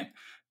what can't,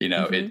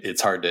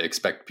 it's hard to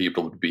expect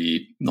people to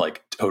be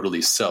like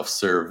totally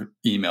self-serve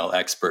email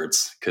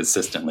experts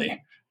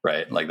consistently,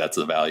 right? Like that's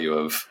the value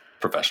of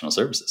professional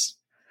services.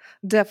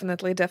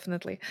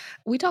 Definitely.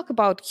 We talk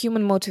about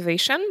human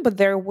motivation, but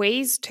there are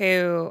ways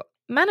to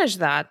manage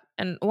that.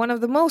 And one of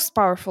the most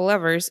powerful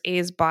levers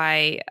is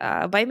by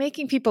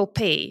making people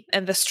pay,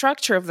 and the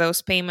structure of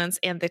those payments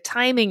and the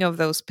timing of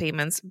those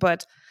payments.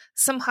 But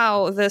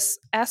somehow this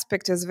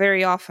aspect is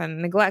very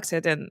often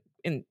neglected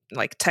in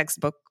like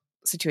textbook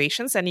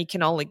situations, and you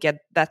can only get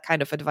that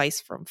kind of advice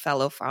from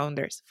fellow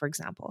founders, for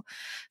example.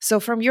 So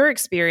from your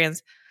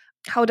experience,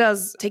 how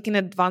does taking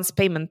advance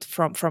payment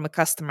from a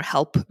customer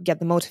help get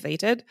them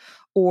motivated,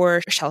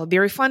 or shall it be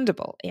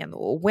refundable, and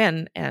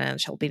when,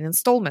 and shall it be in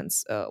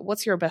installments?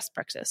 What's your best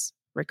practice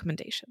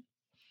recommendation?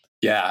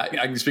 Yeah,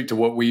 I can speak to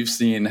what we've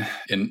seen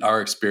in our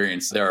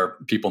experience. There are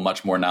people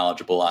much more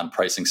knowledgeable on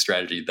pricing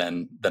strategy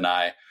than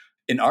I.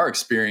 In our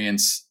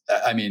experience,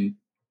 I mean,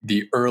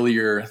 the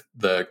earlier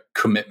the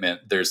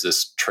commitment, there's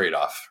this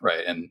trade-off,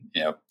 right? And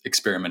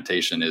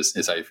experimentation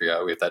is how you figure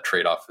out if that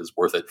trade-off is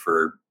worth it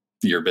for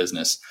your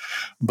business.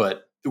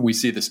 But we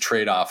see this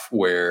trade-off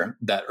where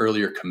that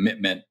earlier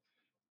commitment,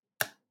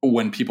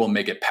 when people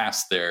make it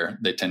past there,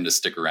 they tend to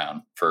stick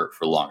around for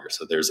longer.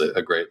 So there's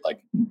a great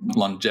like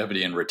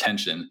longevity and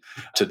retention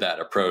to that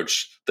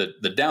approach.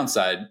 The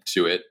downside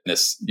to it,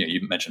 this,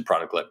 you mentioned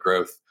product-led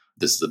growth.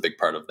 This is a big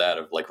part of that,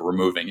 of like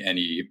removing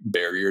any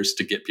barriers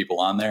to get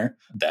people on there.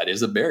 That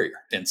is a barrier.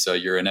 And so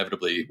you're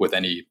inevitably, with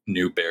any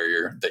new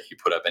barrier that you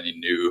put up, any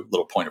new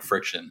little point of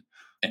friction,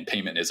 and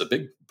payment is a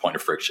big point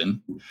of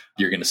friction,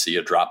 you're going to see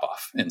a drop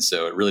off. And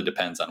so it really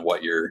depends on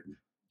what your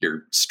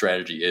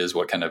strategy is,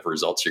 what kind of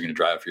results you're going to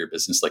drive for your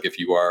business. Like if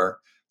you are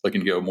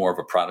looking to go more of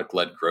a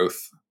product-led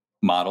growth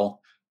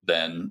model,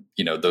 then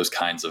those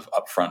kinds of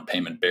upfront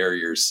payment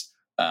barriers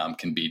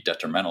can be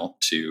detrimental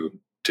to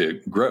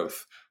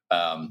growth.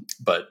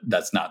 But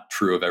that's not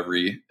true of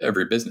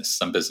every business.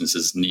 Some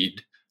businesses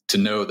need to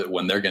know that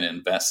when they're going to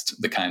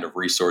invest the kind of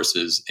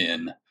resources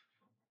in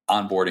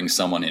onboarding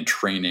someone and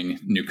training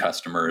new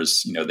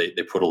customers,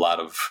 they put a lot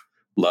of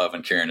love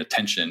and care and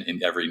attention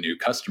in every new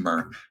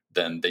customer,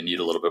 then they need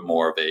a little bit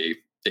more of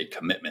a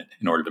commitment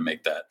in order to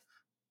make that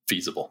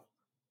feasible.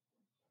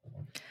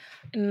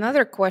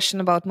 Another question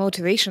about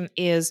motivation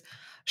is,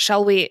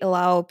 shall we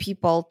allow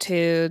people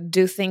to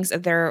do things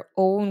at their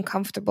own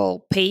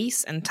comfortable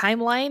pace and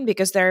timeline,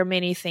 because there are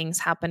many things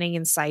happening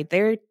inside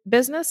their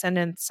business and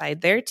inside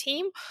their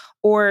team?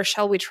 Or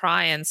shall we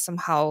try and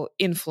somehow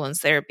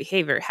influence their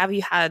behavior? Have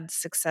you had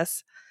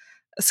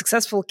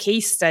successful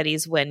case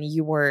studies when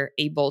you were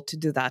able to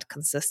do that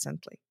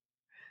consistently?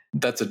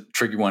 That's a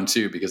tricky one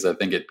too, because I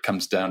think it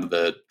comes down to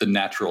the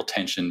natural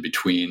tension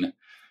between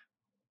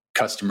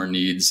customer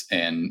needs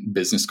and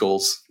business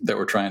goals that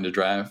we're trying to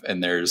drive.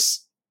 And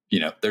there's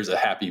a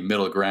happy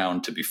middle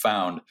ground to be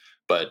found.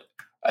 But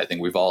I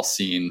think we've all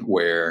seen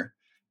where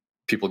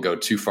people go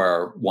too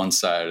far one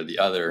side or the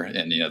other.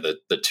 And,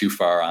 the too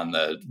far on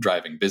the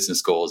driving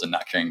business goals and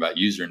not caring about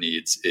user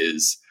needs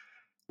is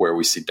where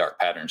we see dark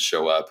patterns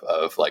show up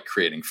of like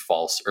creating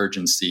false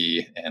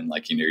urgency. And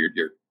like,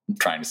 you're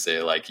trying to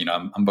say like,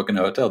 I'm booking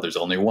a hotel, there's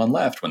only one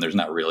left, when there's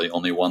not really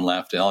only one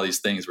left, and all these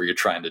things where you're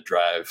trying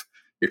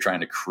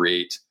to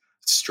create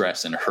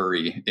stress and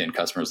hurry in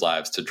customers'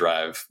 lives to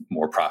drive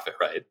more profit,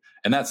 right?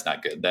 And that's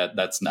not good.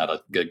 That's not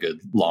a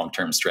good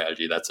long-term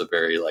strategy. That's a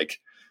very like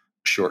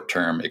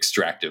short-term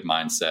extractive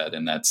mindset,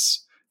 and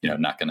that's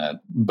not going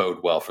to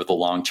bode well for the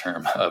long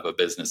term of a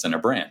business and a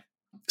brand.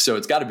 So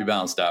it's got to be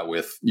balanced out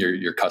with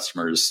your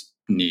customers'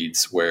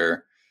 needs,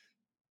 where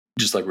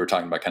just like we were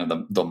talking about kind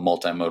of the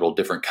multimodal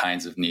different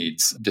kinds of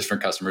needs,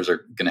 different customers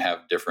are going to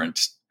have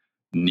different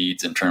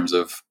needs in terms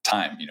of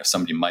time.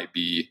 Somebody might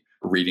be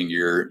reading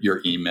your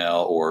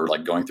email or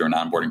like going through an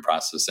onboarding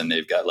process, and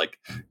they've got like,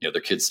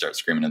 their kids start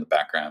screaming in the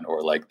background,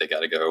 or like they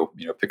got to go,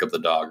 pick up the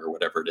dog or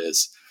whatever it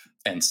is.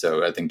 And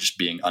so I think just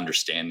being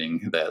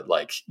understanding that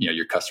like,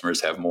 your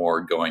customers have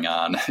more going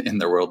on in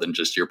their world than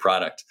just your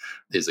product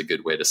is a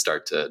good way to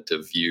start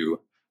to view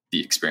the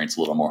experience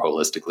a little more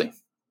holistically.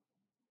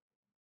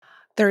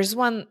 There's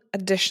one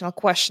additional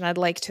question I'd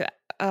like to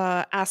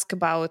ask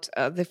about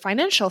the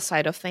financial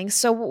side of things.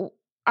 So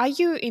are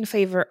you in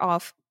favor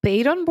of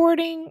paid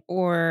onboarding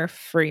or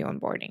free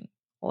onboarding?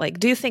 Like,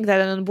 do you think that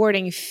an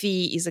onboarding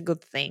fee is a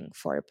good thing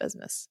for a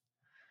business?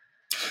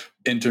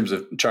 In terms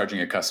of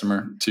charging a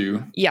customer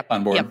to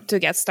onboard? Yep, to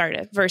get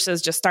started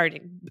versus just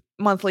starting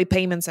monthly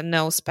payments and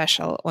no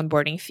special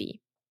onboarding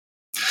fee.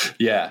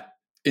 Yeah.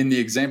 In the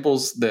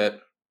examples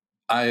that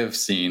I have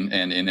seen,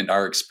 and in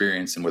our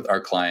experience and with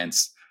our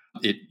clients,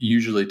 it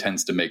usually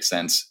tends to make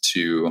sense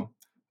to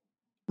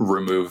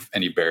remove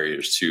any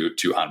barriers to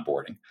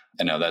onboarding.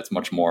 I know that's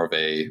much more of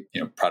a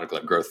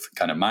product-led growth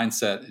kind of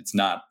mindset.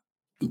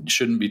 It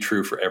shouldn't be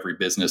true for every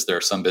business. There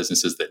are some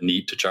businesses that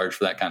need to charge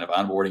for that kind of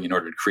onboarding in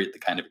order to create the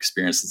kind of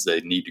experiences they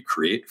need to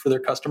create for their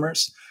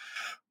customers.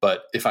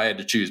 But if I had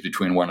to choose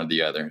between one or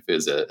the other, if it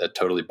was a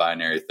totally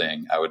binary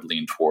thing, I would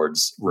lean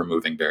towards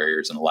removing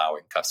barriers and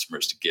allowing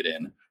customers to get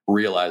in,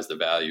 realize the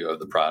value of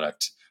the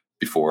product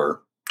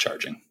before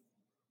charging.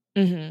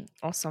 Mm-hmm.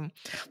 Awesome.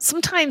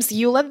 Sometimes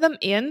you let them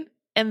in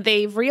and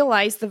they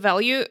realize the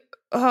value,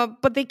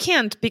 but they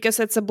can't because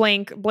it's a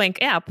blank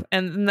app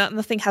and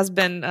nothing has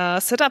been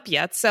set up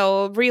yet.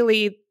 So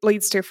really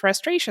leads to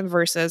frustration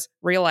versus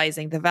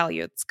realizing the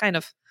value. It's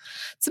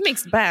a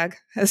mixed bag.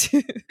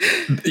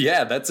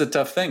 Yeah, that's a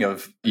tough thing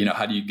of,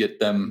 how do you get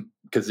them?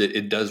 Because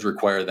it does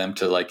require them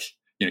to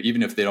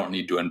even if they don't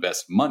need to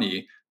invest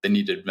money, they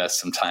need to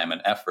invest some time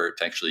and effort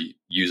to actually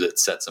use it,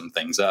 set some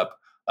things up,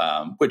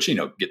 which,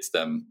 gets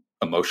them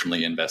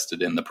emotionally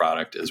invested in the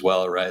product as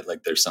well, right?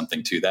 Like there's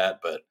something to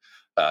that, but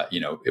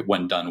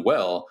when done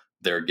well,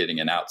 they're getting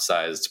an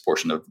outsized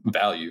portion of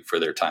value for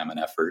their time and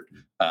effort.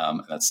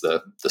 And that's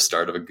the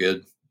start of a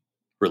good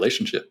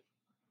relationship.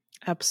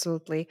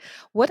 Absolutely.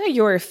 What are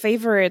your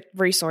favorite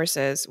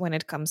resources when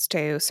it comes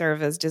to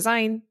service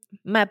design,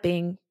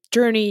 mapping,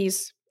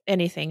 journeys,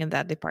 anything in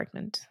that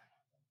department?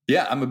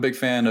 Yeah, I'm a big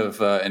fan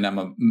of, and I'm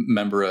a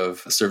member of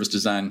Service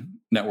Design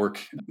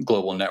Network,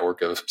 global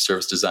network of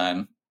service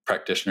design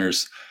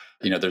practitioners.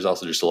 There's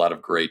also just a lot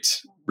of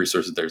great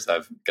resources.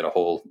 I've got a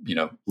whole,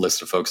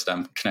 list of folks that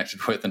I'm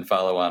connected with and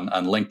follow on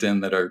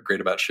LinkedIn that are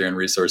great about sharing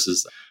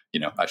resources.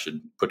 I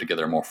should put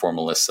together a more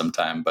formal list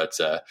sometime. But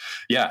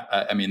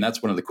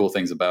that's one of the cool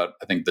things about,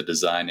 I think, the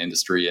design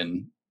industry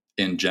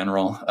in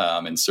general,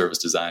 and service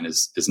design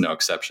is no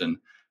exception,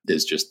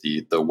 is just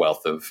the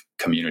wealth of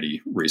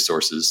community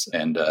resources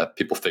and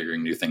people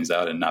figuring new things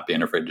out and not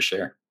being afraid to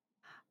share.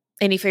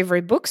 Any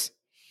favorite books?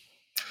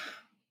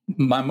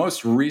 My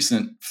most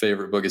recent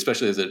favorite book,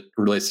 especially as it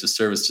relates to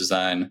service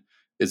design,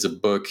 is a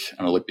book. I'm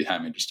going to look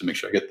behind me just to make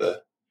sure I get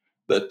the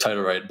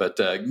title right, but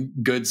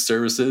Good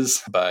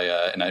Services by,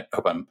 and I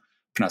hope I'm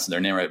pronouncing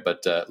their name right,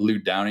 but Lou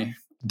Downey.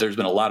 There's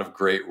been a lot of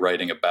great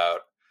writing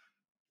about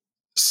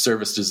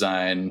service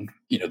design.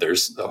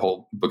 There's a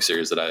whole book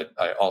series that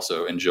I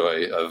also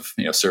enjoy of,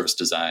 service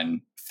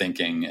design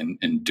thinking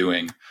and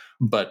doing.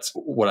 But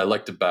what I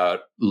liked about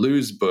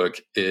Lou's book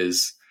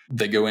is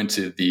they go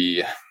into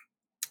the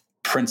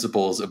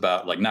principles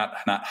about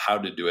not how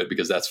to do it,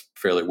 because that's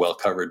fairly well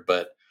covered,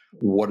 but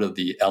what are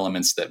the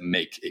elements that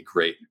make a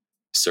great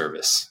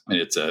service. And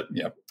it's a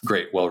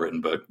great,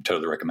 well-written book.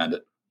 Totally recommend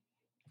it.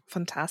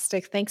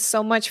 Fantastic. Thanks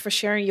so much for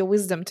sharing your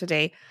wisdom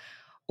today.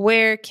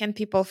 Where can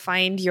people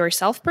find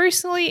yourself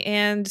personally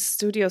and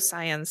Studio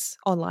Science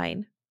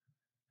online?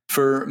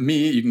 For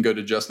me, you can go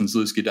to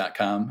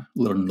justinzalewski.com,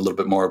 learn a little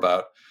bit more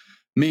about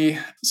me,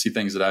 see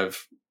things that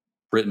I've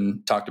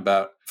written, talked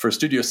about. For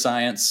Studio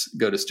Science,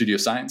 go to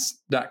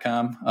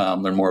studioscience.com,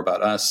 learn more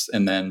about us.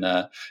 And then,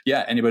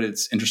 anybody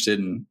that's interested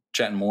in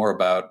chatting more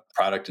about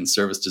product and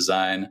service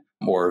design,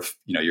 or if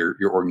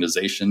your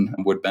organization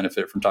would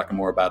benefit from talking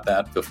more about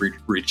that, feel free to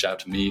reach out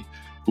to me.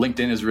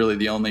 LinkedIn is really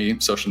the only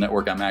social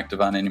network I'm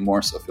active on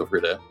anymore, so feel free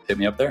to hit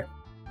me up there.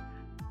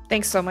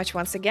 Thanks so much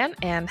once again,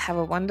 and have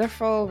a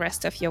wonderful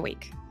rest of your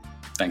week.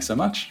 Thanks so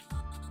much.